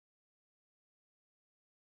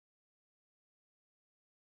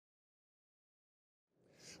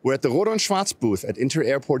We're at the Rohde and Schwarz booth at Inter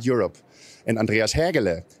Airport Europe, and Andreas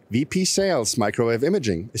Hägerle, VP Sales Microwave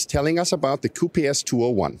Imaging, is telling us about the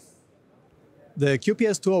QPS201. The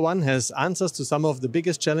QPS201 has answers to some of the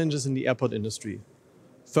biggest challenges in the airport industry.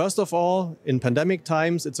 First of all, in pandemic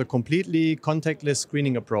times, it's a completely contactless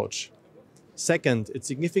screening approach. Second, it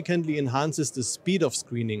significantly enhances the speed of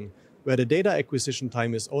screening, where the data acquisition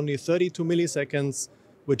time is only 32 milliseconds,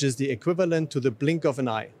 which is the equivalent to the blink of an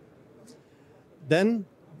eye. Then,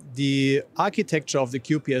 the architecture of the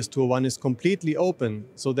QPS201 is completely open,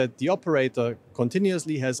 so that the operator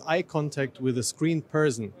continuously has eye contact with a screened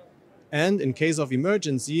person. And in case of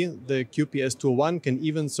emergency, the QPS201 can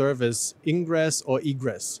even serve as ingress or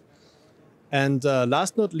egress. And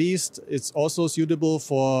last not least, it's also suitable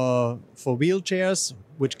for wheelchairs,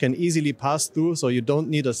 which can easily pass through, so you don't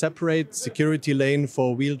need a separate security lane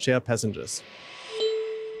for wheelchair passengers.